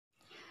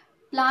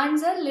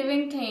Plants are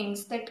living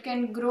things that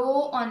can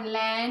grow on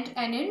land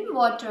and in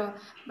water,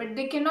 but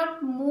they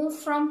cannot move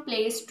from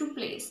place to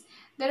place.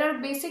 There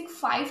are basic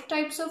 5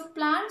 types of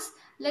plants.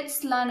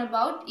 Let's learn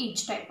about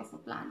each type of a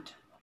plant.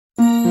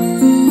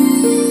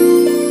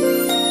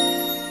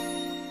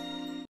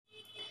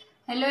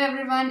 Hello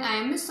everyone, I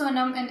am Ms.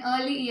 Sonam, an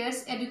early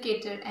years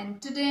educator,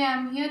 and today I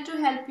am here to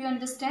help you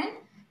understand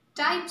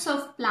types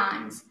of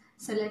plants.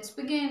 So let's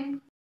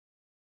begin.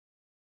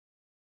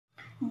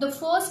 The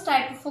first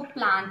type of a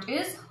plant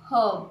is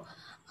herb.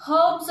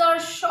 Herbs are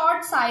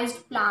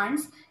short-sized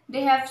plants.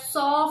 They have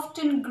soft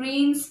and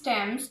green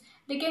stems.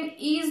 They can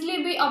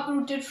easily be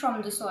uprooted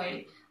from the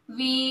soil.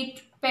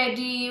 Wheat,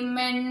 paddy,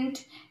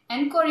 mint,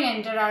 and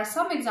coriander are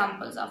some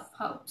examples of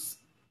herbs.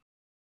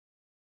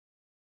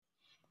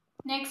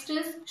 Next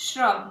is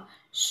shrub.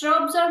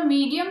 Shrubs are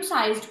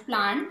medium-sized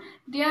plants.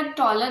 They are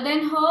taller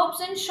than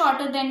herbs and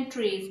shorter than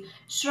trees.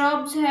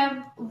 Shrubs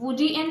have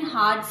woody and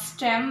hard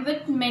stem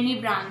with many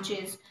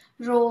branches.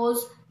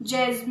 Rose,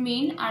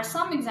 jasmine are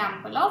some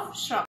examples of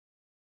shrubs.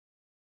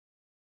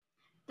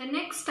 The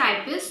next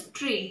type is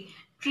tree.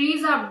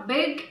 Trees are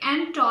big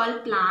and tall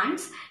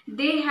plants.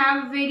 They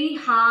have very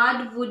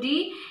hard,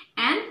 woody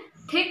and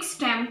thick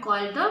stem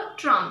called the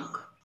trunk.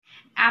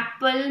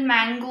 Apple,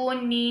 mango,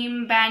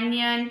 neem,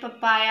 banyan,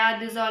 papaya,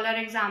 these all are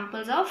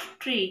examples of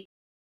tree.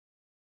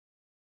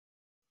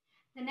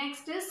 The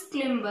next is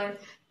climber.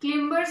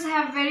 Climbers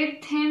have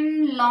very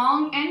thin,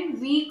 long and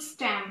weak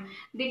stem.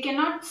 They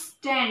cannot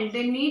stand.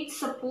 They need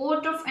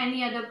support of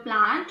any other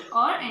plant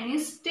or any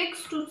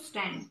sticks to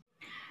stand.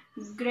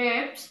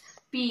 Grapes,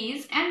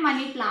 peas and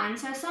money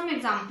plants are some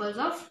examples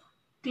of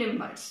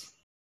climbers.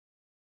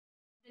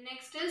 The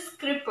next is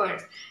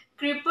creepers.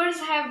 Creepers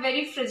have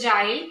very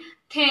fragile,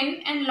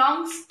 thin and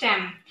long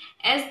stem.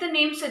 As the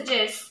name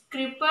suggests,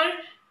 creeper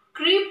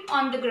creep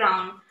on the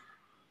ground.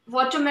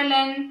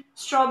 Watermelon,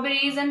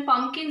 strawberries and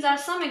pumpkins are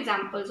some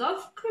examples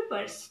of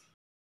creepers.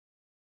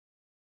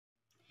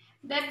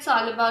 That's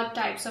all about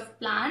types of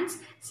plants.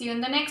 See you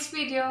in the next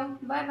video.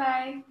 Bye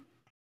bye.